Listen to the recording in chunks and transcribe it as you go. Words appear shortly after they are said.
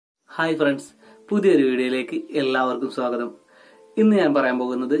Hi friends, പുതിയൊരു വീഡിയോയിലേക്ക് എല്ലാവർക്കും സ്വാഗതം. ഇന്ന് ഞാൻ പറയാൻ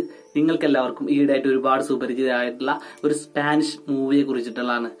പോകുന്നത് നിങ്ങൾക്ക് എല്ലാവർക്കും ഈയിടെയായിട്ട് ഒരുപാട് സുപരിചിതമായിട്ടുള്ള ഒരു സ്പാനിഷ് മൂവിയെ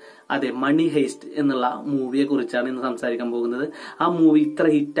കുറിച്ചിട്ടുള്ളതാണ്. അതെ, മണി ഹെയ്സ്റ്റ് എന്നുള്ള മൂവിയെ കുറിച്ചാണ് ഇന്ന് സംസാരിക്കാൻ പോകുന്നത്. ആ മൂവി ഇത്ര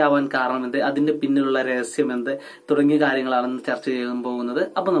ഹിറ്റ് ആവാൻ കാരണം എന്ത്, അതിന്റെ പിന്നിലുള്ള രഹസ്യം എന്ത് തുടങ്ങിയ കാര്യങ്ങളാണ് ഇന്ന് ചർച്ച ചെയ്യാൻ പോകുന്നത്.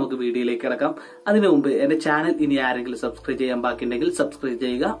 അപ്പൊ നമുക്ക് വീഡിയോയിലേക്ക് കിടക്കാം. അതിനു മുമ്പ് എന്റെ ചാനൽ ഇനി ആരെങ്കിലും സബ്സ്ക്രൈബ് ചെയ്യാൻ ബാക്കിയുണ്ടെങ്കിൽ സബ്സ്ക്രൈബ്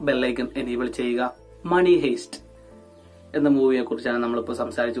ചെയ്യുക, ബെല്ലൈക്കൺ എനേബിൾ ചെയ്യുക. മണി ഹെയ്സ്റ്റ് എന്ന മൂവിയെ കുറിച്ചാണ് നമ്മളിപ്പോൾ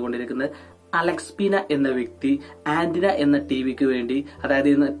സംസാരിച്ചു കൊണ്ടിരിക്കുന്നത്. അലക്സ്പീന എന്ന വ്യക്തി ആന്റിന എന്ന ടിവിക്ക് വേണ്ടി,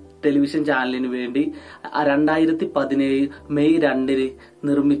 അതായത് ടെലിവിഷൻ ചാനലിന് വേണ്ടി 2017 മെയ് 2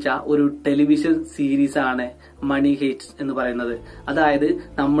 നിർമ്മിച്ച ഒരു ടെലിവിഷൻ സീരീസ് ആണ് മണി ഹെയ്സ്റ്റ് എന്ന് പറയുന്നത്. അതായത്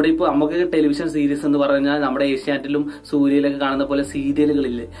നമ്മുടെ ഇപ്പോൾ നമുക്ക് ടെലിവിഷൻ സീരീസ് എന്ന് പറഞ്ഞാൽ നമ്മുടെ ഏഷ്യാനെറ്റിലും സൂര്യയിലൊക്കെ കാണുന്ന പോലെ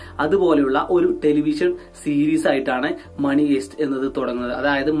സീരിയലുകളില്ലേ, അതുപോലെയുള്ള ഒരു ടെലിവിഷൻ സീരീസ് ആയിട്ടാണ് മണി ഹെയ്സ്റ്റ് എന്നത് തുടങ്ങുന്നത്.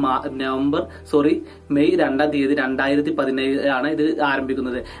 അതായത് മെയ് 2 2017 ആണ് ഇത്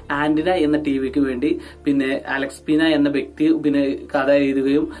ആരംഭിക്കുന്നത്. ആന്റിന എന്ന ടിവിക്ക് വേണ്ടി പിന്നെ അലക്സ്പീന എന്ന വ്യക്തി പിന്നെ കഥ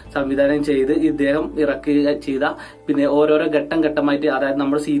എഴുതുകയും സംവിധാനം ചെയ്ത് ഇദ്ദേഹം ഇറക്കുക ചെയ്ത, പിന്നെ ഓരോരോ ഘട്ടം ഘട്ടമായിട്ട്, അതായത്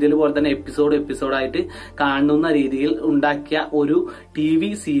നമ്മുടെ സീരിയൽ പോലെ തന്നെ എപ്പിസോഡായിട്ട് കാണുന്ന രീതിയിൽ ഉണ്ടാക്കിയ ഒരു TV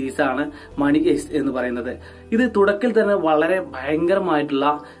സീരീസ് ആണ് മണി ഹെയ്സ്റ്റ് എന്ന് പറയുന്നത്. ഇത് തുടക്കത്തിൽ തന്നെ വളരെ ഭയങ്കരമായിട്ടുള്ള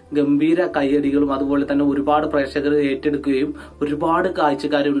ഗംഭീര കയ്യടികളും അതുപോലെ തന്നെ ഒരുപാട് പ്രേക്ഷകർ ഏറ്റെടുക്കുകയും ഒരുപാട്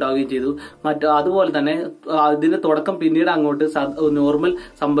കാഴ്ചക്കാർ ഉണ്ടാവുകയും ചെയ്തു. അതുപോലെ തന്നെ അതിന്റെ തുടക്കം പിന്നീട് അങ്ങോട്ട് നോർമൽ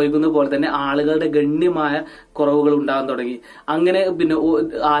സംഭവിക്കുന്ന പോലെ തന്നെ ആളുകളുടെ ഗണ്യമായ കുറവുകൾ ഉണ്ടാകാൻ തുടങ്ങി. അങ്ങനെ പിന്നെ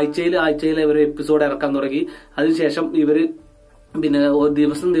ആഴ്ചയിൽ ഇവർ എപ്പിസോഡ് ഇറക്കാൻ തുടങ്ങി. അതിനുശേഷം ഇവര് പിന്നെ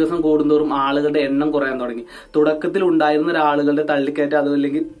ദിവസം കൂടുന്തോറും ആളുകളുടെ എണ്ണം കുറയാൻ തുടങ്ങി. തുടക്കത്തിൽ ഉണ്ടായിരുന്ന ആളുകളുടെ തള്ളിക്കയറ്റം,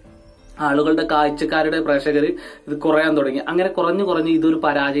 അതുമല്ലെങ്കിൽ ആളുകളുടെ കാഴ്ചക്കാരുടെ പ്രേക്ഷകർ ഇത് കുറയാൻ തുടങ്ങി. അങ്ങനെ കുറഞ്ഞ് ഇതൊരു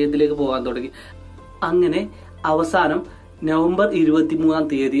പരാജയത്തിലേക്ക് പോകാൻ തുടങ്ങി. അങ്ങനെ അവസാനം നവംബർ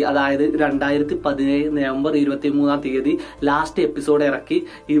 23 അതായത് 2017 നവംബർ 23 ലാസ്റ്റ് എപ്പിസോഡ് ഇറക്കി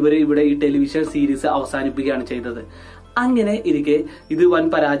ഇവിടെ ഈ ടെലിവിഷൻ സീരീസ് അവസാനിപ്പിക്കുകയാണ് ചെയ്തത്. അങ്ങനെ ഇരിക്കെ ഇത് വൻ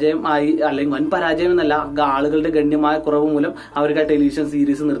പരാജയം ആയി, അല്ലെങ്കിൽ വൻ പരാജയം എന്നല്ല, ആളുകളുടെ ഗണ്യമായ കുറവ് മൂലം അവർക്ക് ആ ടെലിവിഷൻ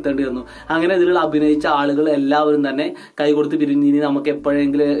സീരീസ് നിർത്തേണ്ടി വന്നു. അങ്ങനെ ഇതിലുള്ള അഭിനയിച്ച ആളുകൾ എല്ലാവരും തന്നെ കൈകൊടുത്ത് പിരിഞ്ഞ് ഇനി നമുക്ക്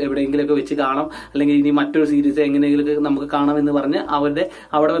എവിടെയെങ്കിലുമൊക്കെ വെച്ച് കാണാം, അല്ലെങ്കിൽ ഇനി മറ്റൊരു സീരീസ് എങ്ങനെയെങ്കിലും നമുക്ക് കാണാം എന്ന് പറഞ്ഞ്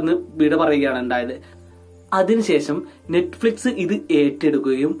അവിടെ വന്ന് വിട പറയുകയാണ് ഉണ്ടായത്. അതിനുശേഷം നെറ്റ്ഫ്ലിക്സ് ഇത്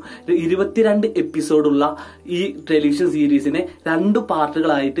ഏറ്റെടുക്കുകയും 22 എപ്പിസോഡുള്ള ഈ ടെലിവിഷൻ സീരീസിനെ 2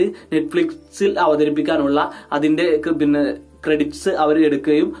 പാർട്ടുകളായിട്ട് നെറ്റ്ഫ്ലിക്സിൽ അവതരിപ്പിക്കാനുള്ള അതിന്റെ പിന്നെ ക്രെഡിറ്റ്സ് അവർ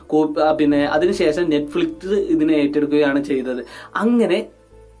എടുക്കുകയും പിന്നെ അതിനുശേഷം നെറ്റ്ഫ്ലിക്സ് ഇതിനെ ഏറ്റെടുക്കുകയാണ് ചെയ്തത്. അങ്ങനെ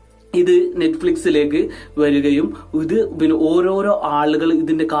ഇത് നെറ്റ്ഫ്ലിക്സിലേക്ക് വരികയും ഇത് പിന്നെ ഓരോരോ ആളുകൾ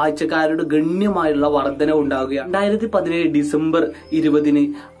ഇതിന്റെ കാഴ്ചക്കാരുടെ ഗണ്യമായുള്ള വർധന ഉണ്ടാവുകയാണ്. 2017 ഡിസംബർ 20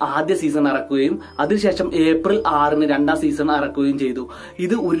 ആദ്യ സീസൺ ഇറക്കുകയും അതിനുശേഷം ഏപ്രിൽ 6 2ാം സീസൺ ഇറക്കുകയും ചെയ്തു.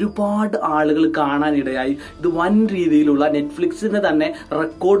 ഇത് ഒരുപാട് ആളുകൾ കാണാനിടയായി. ഇത് വൻ രീതിയിലുള്ള നെറ്റ്ഫ്ലിക്സിന് തന്നെ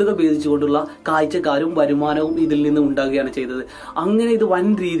റെക്കോർഡുകൾ ഭേദിച്ചുകൊണ്ടുള്ള കാഴ്ചക്കാരും വരുമാനവും ഇതിൽ നിന്ന് ഉണ്ടാകുകയാണ് ചെയ്തത്. അങ്ങനെ ഇത് വൻ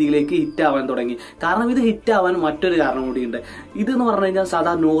രീതിയിലേക്ക് ഹിറ്റാവാൻ തുടങ്ങി. കാരണം ഇത് ഹിറ്റാവാൻ മറ്റൊരു കാരണം കൂടിയുണ്ട്. ഇതെന്ന് പറഞ്ഞു കഴിഞ്ഞാൽ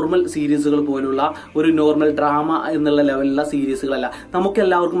സാധാരണ നോർമൽ സീരീസുകൾ പോലുള്ള ഒരു നോർമൽ ഡ്രാമ എന്നുള്ള ലെവലിലുള്ള സീരീസുകളല്ല. നമുക്ക്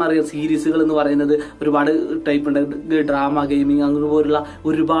എല്ലാവർക്കും അറിയാം, സീരീസുകൾ എന്ന് പറയുന്നത് ഒരുപാട് ടൈപ്പ് ഉണ്ട്. ഡ്രാമ, ഗെയിമിംഗ്, അങ്ങനെ പോലുള്ള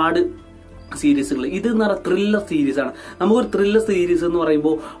ഒരുപാട് സീരീസുകൾ. ഇത് എന്ന് പറഞ്ഞാൽ ത്രില്ലർ സീരീസ് ആണ്. നമുക്കൊരു ത്രില്ലർ സീരീസ് എന്ന്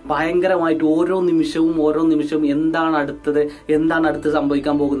പറയുമ്പോൾ ഭയങ്കരമായിട്ട് ഓരോ നിമിഷവും എന്താണ് അടുത്ത്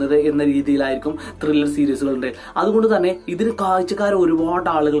സംഭവിക്കാൻ പോകുന്നത് എന്ന രീതിയിലായിരിക്കും ത്രില്ലർ സീരീസുകളുണ്ട്. അതുകൊണ്ട് തന്നെ ഇതിന് കാഴ്ചക്കാർ ഒരുപാട്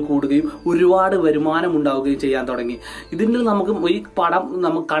ആളുകൾ കൂടുകയും ഒരുപാട് വരുമാനം ഉണ്ടാവുകയും ചെയ്യാൻ തുടങ്ങി. ഇതിന്റെ നമുക്ക് ഈ പടം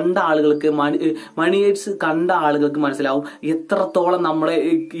നമുക്ക് കണ്ട ആളുകൾക്ക്, മണി ഹെയ്സ്റ്റ് കണ്ട ആളുകൾക്ക് മനസ്സിലാവും എത്രത്തോളം നമ്മളെ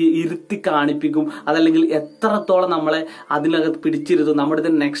ഇരുത്തി കാണിപ്പിക്കും, അതല്ലെങ്കിൽ എത്രത്തോളം നമ്മളെ അതിനകത്ത് പിടിച്ചിരുത്തും.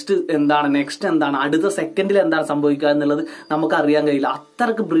 നമ്മുടെ നെക്സ്റ്റ് എന്താണ്, അടുത്ത സെക്കൻഡിൽ എന്താണ് സംഭവിക്കുക എന്നുള്ളത് നമുക്ക് അറിയാൻ കഴിയില്ല.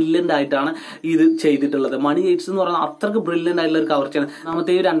 അത്രക്ക് ബ്രില്യന്റ് ആയിട്ടാണ് ഇത് ചെയ്തിട്ടുള്ളത്. മണി ഹെയ്സ്റ്റ് എന്ന് പറയുന്നത് അത്രക്ക് ബ്രില്യന്റ് ആയിട്ടുള്ള ഒരു കവർച്ചയാണ്.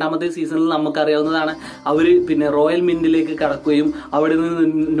 രണ്ടാമത്തെ സീസണിൽ നമുക്കറിയാവുന്നതാണ്, അവര് പിന്നെ റോയൽ മിന്റിലേക്ക് കടക്കുകയും അവിടെ നിന്ന്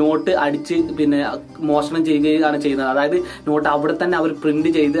നോട്ട് അടിച്ച് പിന്നെ മോഷണം ചെയ്യുകയാണ് ചെയ്യുന്നത്. അതായത് നോട്ട് അവിടെ തന്നെ അവർ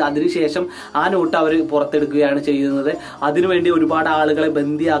പ്രിന്റ് ചെയ്ത് അതിനുശേഷം ആ നോട്ട് അവർ പുറത്തെടുക്കുകയാണ് ചെയ്യുന്നത്. അതിനുവേണ്ടി ഒരുപാട് ആളുകളെ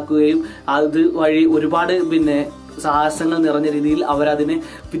ബന്ദിയാക്കുകയും അത് വഴി ഒരുപാട് പിന്നെ സാഹസങ്ങൾ നിറഞ്ഞ രീതിയിൽ അവരതിനെ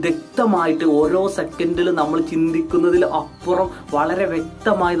വിദഗ്ധമായിട്ട് ഓരോ സെക്കൻഡിലും നമ്മൾ ചിന്തിക്കുന്നതിൽ അപ്പുറം വളരെ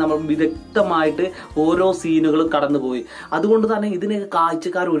വ്യക്തമായി വിദഗ്ധമായിട്ട് ഓരോ സീനുകളും കടന്നുപോയി. അതുകൊണ്ട് തന്നെ ഇതിനെ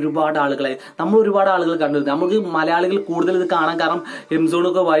കാഴ്ചക്കാർ ഒരുപാട് ആളുകളെ കണ്ടു. നമുക്ക് മലയാളികൾ കൂടുതൽ ഇത് കാണാൻ കാരണം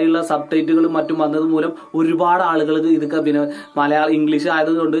എംസോണൊക്കെ വഴിയുള്ള സബ് ടൈറ്റുകളും മറ്റും വന്നത് മൂലം ഒരുപാട് ആളുകൾക്ക് ഇതൊക്കെ പിന്നെ ഇംഗ്ലീഷ്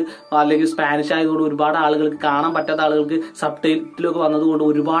ആയതുകൊണ്ട് അല്ലെങ്കിൽ സ്പാനിഷ് ആയതുകൊണ്ട് ഒരുപാട് ആളുകൾക്ക് കാണാൻ പറ്റാത്ത ആളുകൾക്ക് സബ് ടൈറ്റിലൊക്കെ വന്നതുകൊണ്ട്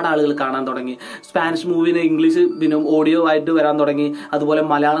ഒരുപാട് ആളുകൾ കാണാൻ തുടങ്ങി. സ്പാനിഷ് മൂവിനെ ഇംഗ്ലീഷ് പിന്നെ ഓഡിയോ ആയിട്ട് വരാൻ തുടങ്ങി, അതുപോലെ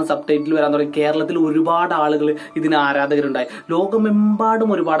മലയാളം സബ് ടൈറ്റിൽ വരാൻ തുടങ്ങി. കേരളത്തിൽ ഒരുപാട് ആളുകൾ ഇതിന് ആരാധകരുണ്ടായി, ലോകമെമ്പാടും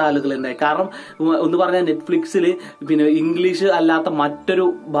ഒരുപാട് ആളുകൾ ഉണ്ടായി. കാരണം ഒന്ന് പറഞ്ഞാൽ നെറ്റ്ഫ്ലിക്സിൽ പിന്നെ ഇംഗ്ലീഷ് അല്ലാത്ത മറ്റൊരു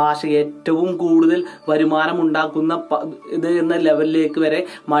ഭാഷ ഏറ്റവും കൂടുതൽ വരുമാനം ഉണ്ടാക്കുന്ന ഇത് എന്ന ലെവലിലേക്ക് വരെ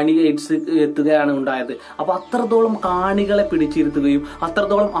മണി ഹെയ്സ്റ്റ് എത്തുകയാണ് ഉണ്ടായത്. അപ്പൊ അത്രത്തോളം കാണികളെ പിടിച്ചിരുത്തുകയും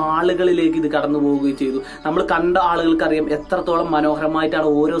അത്രത്തോളം ആളുകളിലേക്ക് ഇത് കടന്നു പോവുകയും ചെയ്തു. നമ്മൾ കണ്ട ആളുകൾക്കറിയാം എത്രത്തോളം മനോഹരമായിട്ടാണ്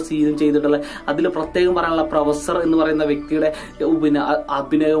ഓരോ സീനും ചെയ്തിട്ടുള്ളത്. അതിൽ പ്രത്യേകം പറയാനുള്ള പ്രൊഫസർ എന്ന് പറയുന്ന വ്യക്തിയുടെ പിന്നെ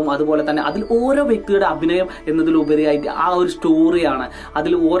അഭിനയവും, അതുപോലെ തന്നെ അതിൽ ഓരോ വ്യക്തിയുടെ അഭിനയം എന്നതിലുപരിയായിട്ട് ആ ഒരു സ്റ്റോറിയാണ്.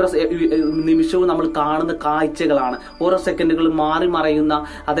 അതിൽ ഓരോ നിമിഷവും നമ്മൾ കാണുന്ന കാഴ്ചകളാണ്, ഓരോ സെക്കൻഡുകളും മാറി മറയുന്ന,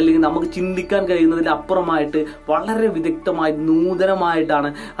 അതല്ലെങ്കിൽ നമുക്ക് ചിന്തിക്കാൻ കഴിയുന്നതിന്റെ അപ്പുറമായിട്ട് വളരെ വിദഗ്ധമായി നൂതനമായിട്ടാണ്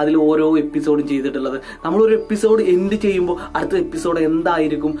അതിൽ ഓരോ എപ്പിസോഡും ചെയ്തിട്ടുള്ളത്. നമ്മളൊരു എപ്പിസോഡ് എൻഡ് ചെയ്യുമ്പോൾ അടുത്ത എപ്പിസോഡ്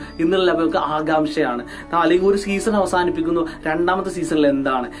എന്തായിരിക്കും എന്നുള്ള നമുക്ക് ആകാംക്ഷയാണ്. അല്ലെങ്കിൽ ഒരു സീസൺ അവസാനിപ്പിക്കുന്നു, രണ്ടാമത്തെ സീസണിൽ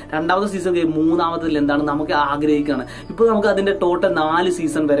എന്താണ്, രണ്ടാമത്തെ സീസൺ മൂന്നാമത്തിൽ എന്താണ് നമുക്ക് ആഗ്രഹിക്കുകയാണ്. ഇപ്പൊ നമുക്ക് അതിന്റെ ടോട്ടൽ 4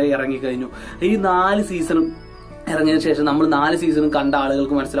 സീസൺ വരെ ഇറങ്ങിക്കഴിഞ്ഞു. ഈ 4 സീസണും ഇറങ്ങിയതിനു ശേഷം നമ്മൾ 4 സീസണും കണ്ട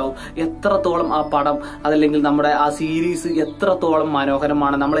ആളുകൾക്ക് മനസ്സിലാവും എത്രത്തോളം ആ പടം അതല്ലെങ്കിൽ നമ്മുടെ ആ സീരീസ് എത്രത്തോളം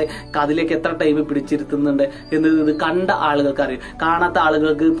മനോഹരമാണ്, നമ്മളെ അതിലേക്ക് എത്ര ടൈം പിടിച്ചിരുത്തുന്നുണ്ട് എന്ന് ഇത് കണ്ട ആളുകൾക്ക് അറിയാം. കാണാത്ത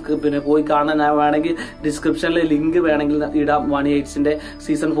ആളുകൾക്ക് പിന്നെ പോയി കാണാൻ വേണമെങ്കിൽ ഡിസ്ക്രിപ്ഷനിൽ ലിങ്ക് വേണമെങ്കിൽ ഇടാം. മണി ഹെയ്സ്റ്റിന്റെ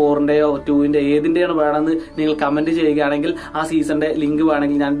സീസൺ 4ന്റെയോ 2ന്റെ ഏതിന്റെയാണ് വേണമെന്ന് നിങ്ങൾ കമന്റ് ചെയ്യുകയാണെങ്കിൽ ആ സീസണിന്റെ ലിങ്ക്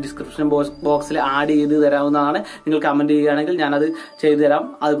വേണമെങ്കിൽ ഞാൻ ഡിസ്ക്രിപ്ഷൻ ബോക്സിൽ ആഡ് ചെയ്ത് തരാവുന്നതാണ്. നിങ്ങൾ കമന്റ് ചെയ്യുകയാണെങ്കിൽ ഞാനത് ചെയ്തു തരാം.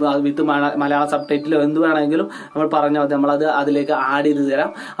 അത് വിത്ത് മലയാളം സബ് ടൈറ്റിലോ എന്ത് വേണമെങ്കിലും നമ്മൾ പറഞ്ഞാൽ മതി, നമ്മളത് അതിലേക്ക് ആഡ് ചെയ്ത്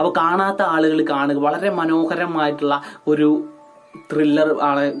തരാം. അപ്പൊ കാണാത്ത ആളുകൾ കാണുക. വളരെ മനോഹരമായിട്ടുള്ള ഒരു ത്രില്ലർ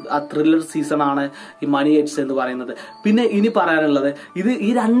ആണ്, ആ ത്രില്ലർ സീസൺ ആണ് ഈ മണി ഹെയ്സ്റ്റ് എന്ന് പറയുന്നത്. പിന്നെ ഇനി പറയാനുള്ളത് ഇത് ഈ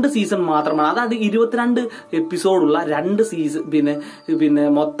 2 സീസൺ മാത്രമാണ്. അതായത് 22 എപ്പിസോഡുള്ള 2 സീസൺ, പിന്നെ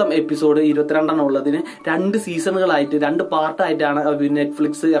മൊത്തം എപ്പിസോഡ് 22 ഉള്ളതിന് 2 സീസണുകളായിട്ട് 2 പാർട്ടായിട്ടാണ്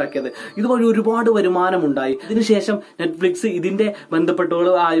നെറ്റ്ഫ്ലിക്സ് ഇറക്കിയത്. ഇതുവഴി ഒരുപാട് വരുമാനമുണ്ടായി. അതിനുശേഷം നെറ്റ്ഫ്ലിക്സ് ഇതിന്റെ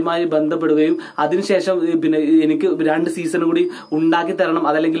ബന്ധപ്പെട്ടവരുമായി ബന്ധപ്പെടുകയും അതിനുശേഷം പിന്നെ എനിക്ക് 2 സീസൺ കൂടി ഉണ്ടാക്കി തരണം,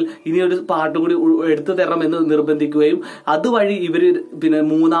 അതല്ലെങ്കിൽ ഇനി ഒരു പാർട്ട് കൂടി എടുത്തു തരണം എന്ന് നിർബന്ധിക്കുകയും അതുവഴി ഇവര് പിന്നെ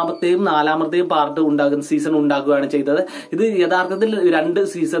 3ാമത്തെയും 4ാമത്തെയും പാർട്ട് ഉണ്ടാകുന്ന സീസൺ ഉണ്ടാക്കുകയാണ് ചെയ്തത്. ഇത് യഥാർത്ഥത്തിൽ 2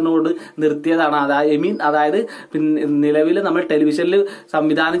 സീസണോട് നിർത്തിയതാണ്. അതായത് നിലവിൽ നമ്മൾ ടെലിവിഷനിൽ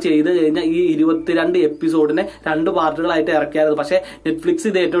സംവിധാനം ചെയ്ത് കഴിഞ്ഞാൽ ഈ 22 എപ്പിസോഡിനെ 2 പാർട്ടുകളായിട്ട് ഇറക്കിയത്. പക്ഷെ നെറ്റ്ഫ്ലിക്സ്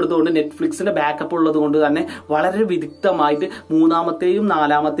ഇത് ഏറ്റെടുത്തുകൊണ്ട് നെറ്റ്ഫ്ലിക്സിന്റെ ബാക്കപ്പ് ഉള്ളത് കൊണ്ട് തന്നെ വളരെ വിദഗ്ധമായിട്ട് 3ാമത്തെയും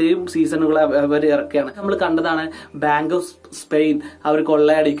 4ാമത്തെയും സീസണുകൾ അവർ ഇറക്കുകയാണ്. നമ്മൾ കണ്ടതാണ് ബാങ്ക് ഓഫ് സ്പെയിൻ അവർ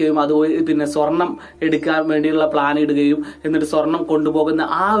കൊള്ളയടിക്കുകയും അതുപോലെ പിന്നെ സ്വർണം എടുക്കാൻ വേണ്ടിയുള്ള പ്ലാൻ ഇടുകയും എന്നിട്ട് സ്വർണം കൊണ്ടുപോകുന്ന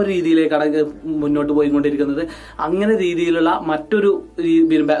ആ ഒരു രീതിയിലേക്കാണ് മുന്നോട്ട് പോയിക്കൊണ്ടിരിക്കുന്നത്. അങ്ങനെ രീതിയിലുള്ള മറ്റൊരു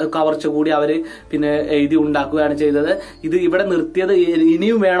കവർച്ച കൂടി അവര് പിന്നെ എഴുതി ഉണ്ടാക്കുകയാണ് ചെയ്തത്. ഇത് ഇവിടെ നിർത്തിയത്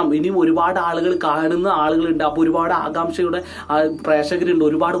ഇനിയും വേണം, ഇനിയും ഒരുപാട് ആളുകൾ കാണുന്ന ആളുകളുണ്ട്, അപ്പൊ ഒരുപാട് ആകാംക്ഷയുടെ പ്രേക്ഷകരുണ്ട്,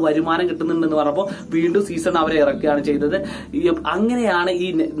 ഒരുപാട് വരുമാനം കിട്ടുന്നുണ്ടെന്ന് പറഞ്ഞപ്പോൾ വീണ്ടും സീസൺ അവരെ ഇറക്കുകയാണ് ചെയ്തത്. അങ്ങനെയാണ് ഈ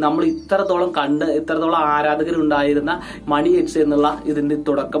നമ്മൾ ഇത്രത്തോളം ആരാധകരുണ്ടായിരുന്ന മണി ഹെയ്സ്റ്റ് എന്നുള്ള ഇതിന്റെ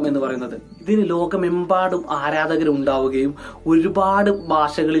തുടക്കം എന്ന് പറയുന്നത്. ഇതിന് ലോകമെമ്പാടും ആരാധകരുണ്ടാവുകയും ഒരുപാട്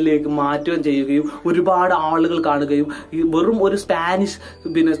ഭാഷകളിലേക്ക് മാറ്റുകയും ചെയ്യുകയും ഒരുപാട് ആളുകൾ കാണുകയും വെറും ഒരു സ്പാനിഷ്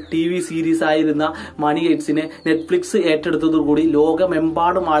പിന്നെ TV സീരീസ് ആയിരുന്ന മണി ഹെയ്സ്റ്റിനെ നെറ്റ്ഫ്ലിക്സ് ഏറ്റെടുത്തതോടുകൂടി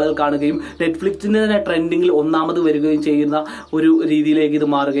ലോകമെമ്പാടും ആളുകൾ കാണുകയും നെറ്റ്ഫ്ലിക്സിന്റെ തന്നെ ട്രെൻഡിങ്ങിൽ 1ാമത് വരികയും ചെയ്യുന്ന ഒരു രീതിയിലേക്ക് ഇത്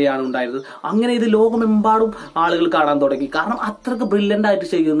മാറുകയാണ് ഉണ്ടായിരുന്നത്. അങ്ങനെ ഇത് ലോകമെമ്പാടും ആളുകൾ കാണാൻ തുടങ്ങി. കാരണം അത്രക്ക് ബ്രില്യന്റ് ആയിട്ട്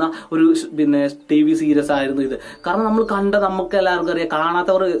ചെയ്യുന്ന ഒരു പിന്നെ TV സീരീസ് ആയിരുന്നു ഇത്. കാരണം നമ്മൾ നമുക്ക് എല്ലാവർക്കും അറിയാം,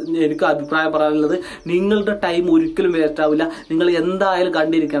 കാണാത്തവർ എനിക്ക് അഭിപ്രായം പറയാനുള്ളത് നിങ്ങളുടെ ടൈം ഒരിക്കലും വേസ്റ്റ് ആവില്ല, നിങ്ങൾ എന്തായാലും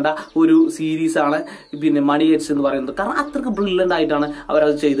കണ്ടിരിക്കേണ്ട ഒരു സീരീസ് ആണ് പിന്നെ മണി ഹെയ്സ്റ്റ് എന്ന് പറയുന്നത്. കാരണം അത്രക്ക് ബ്രില്യന്റ് ആയിട്ടാണ്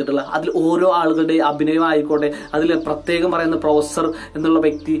അവരത് ചെയ്തിട്ടുള്ളത്. അതിൽ ഓരോ ആളുകളുടെ അഭിനയം ആയിക്കോട്ടെ, അതിൽ പ്രത്യേകം പറയുന്ന പ്രൊഫസർ എന്നുള്ള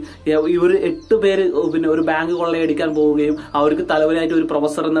വ്യക്തി, ഇവർ 8 പേര് പിന്നെ ഒരു ബാങ്ക് കൊള്ളയടിക്കാൻ പോവുകയും അവർക്ക് തലവനായിട്ട് ഒരു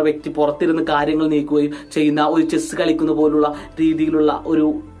പ്രൊഫസർ എന്ന വ്യക്തി പുറത്തിരുന്ന് കാര്യങ്ങൾ നീക്കുകയും ചെയ്യുന്ന ഒരു ചെസ് കളിക്കുന്ന പോലുള്ള രീതിയിലുള്ള ഒരു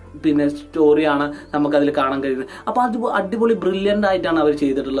പിന്നെ സ്റ്റോറിയാണ് നമുക്ക് അതിൽ കാണാൻ കഴിയുന്നത്. അപ്പൊ അത് അടിപൊളി ബ്രില്യന്റ് ആയിട്ടാണ് അവർ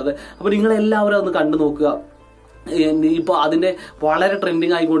ചെയ്തിട്ടുള്ളത്. അപ്പൊ നിങ്ങൾ എല്ലാവരും ഒന്ന് കണ്ടു നോക്കുക. ഇപ്പൊ അതിന്റെ വളരെ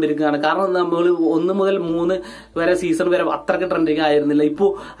ട്രെൻഡിങ് ആയിക്കൊണ്ടിരിക്കുകയാണ്. കാരണം നമ്മൾ 1 മുതൽ 3 വരെ സീസൺ വരെ അത്രയ്ക്ക് ട്രെൻഡിങ് ആയിരുന്നില്ല. ഇപ്പോ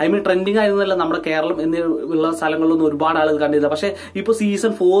ട്രെൻഡിങ് ആയിരുന്നില്ല നമ്മുടെ കേരളം എന്നുള്ള സ്ഥലങ്ങളിലൊന്നും ഒരുപാട് ആളുകൾ കണ്ടിരുന്നില്ല. പക്ഷെ ഇപ്പൊ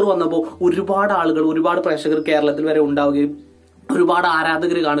സീസൺ 4 വന്നപ്പോൾ ഒരുപാട് പ്രേക്ഷകർ കേരളത്തിൽ വരെ ഉണ്ടാവുകയും ഒരുപാട്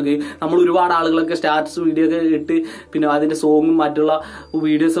ആരാധകർ കാണുകയും നമ്മൾ ഒരുപാട് ആളുകളൊക്കെ സ്റ്റാറ്റസ് വീഡിയോ ഒക്കെ ഇട്ട് പിന്നെ അതിന്റെ സോങ്ങും മറ്റുള്ള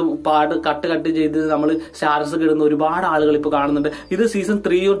വീഡിയോസും കട്ട് ചെയ്ത് നമ്മൾ സ്റ്റാറ്റസ് ഒക്കെ ഇടുന്ന ഒരുപാട് ആളുകൾ ഇപ്പൊ കാണുന്നുണ്ട്. ഇത് സീസൺ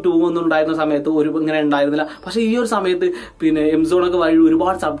 3 2 ഒന്നും ഉണ്ടായിരുന്ന സമയത്ത് ഇങ്ങനെ ഉണ്ടായിരുന്നില്ല. പക്ഷെ ഈ ഒരു സമയത്ത് പിന്നെ എംസോണൊക്കെ വഴി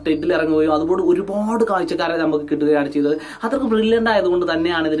ഒരുപാട് സബ് ടൈറ്റിൽ ഇറങ്ങുകയും അതുപോലെ ഒരുപാട് കാഴ്ചക്കാരെ നമുക്ക് കിട്ടുകയാണ് ചെയ്തത്. അത്രക്ക് ബ്രില്യന്റ് ആയതുകൊണ്ട്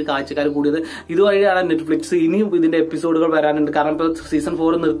തന്നെയാണ് ഇതിന് കാഴ്ചക്കാർ കൂടിയത്. ഇതുവഴിയാണ് നെറ്റ്ഫ്ലിക്സ് ഇനിയും ഇതിന്റെ എപ്പിസോഡുകൾ വരാനുണ്ട്. കാരണം ഇപ്പൊ സീസൺ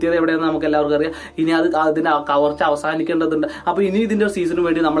 4 നിർത്തിയത് എവിടെയെന്ന് നമുക്ക് എല്ലാവർക്കും അറിയാം. ഇനി അതിന്റെ കവർച്ച അവസാനിക്കേണ്ടതുണ്ട്. അപ്പൊ അപ്പോൾ ഇനി ഇതിന്റെ സീസണിന്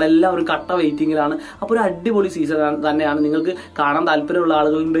വേണ്ടി നമ്മളെല്ലാവരും കട്ട വെയിറ്റിംഗിലാണ്. അപ്പോൾ ഒരു അടിപൊളി സീസൺ തന്നെയാണ്. നിങ്ങൾക്ക് കാണാൻ താല്പര്യമുള്ള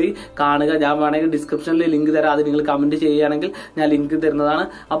ആളുകളുണ്ടെങ്കിൽ കാണുക. ഞാൻ വേണമെങ്കിൽ ഡിസ്ക്രിപ്ഷനിൽ ലിങ്ക് തരാം, അത് നിങ്ങൾ കമന്റ് ചെയ്യുകയാണെങ്കിൽ ഞാൻ ലിങ്ക് തരുന്നതാണ്.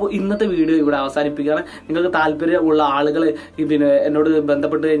 അപ്പോൾ ഇന്നത്തെ വീഡിയോ ഇവിടെ അവസാനിപ്പിക്കുകയാണ്. നിങ്ങൾക്ക് താല്പര്യമുള്ള ആളുകൾ പിന്നെ എന്നോട്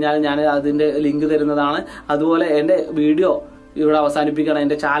ബന്ധപ്പെട്ട് കഴിഞ്ഞാൽ ഞാൻ അതിന്റെ ലിങ്ക് തരുന്നതാണ്. അതുപോലെ എന്റെ വീഡിയോ ഇവിടെ അവസാനിപ്പിക്കുകയാണ്.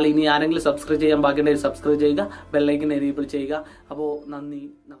 എന്റെ ചാനൽ ഇനി ആരെങ്കിലും സബ്സ്ക്രൈബ് ചെയ്യാൻ ബാക്കിയുണ്ടെങ്കിൽ സബ്സ്ക്രൈബ് ചെയ്യുക, ബെല്ലൈക്കൻ എനേബിൾ ചെയ്യുക. അപ്പോൾ നന്ദി,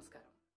 നമസ്കാരം.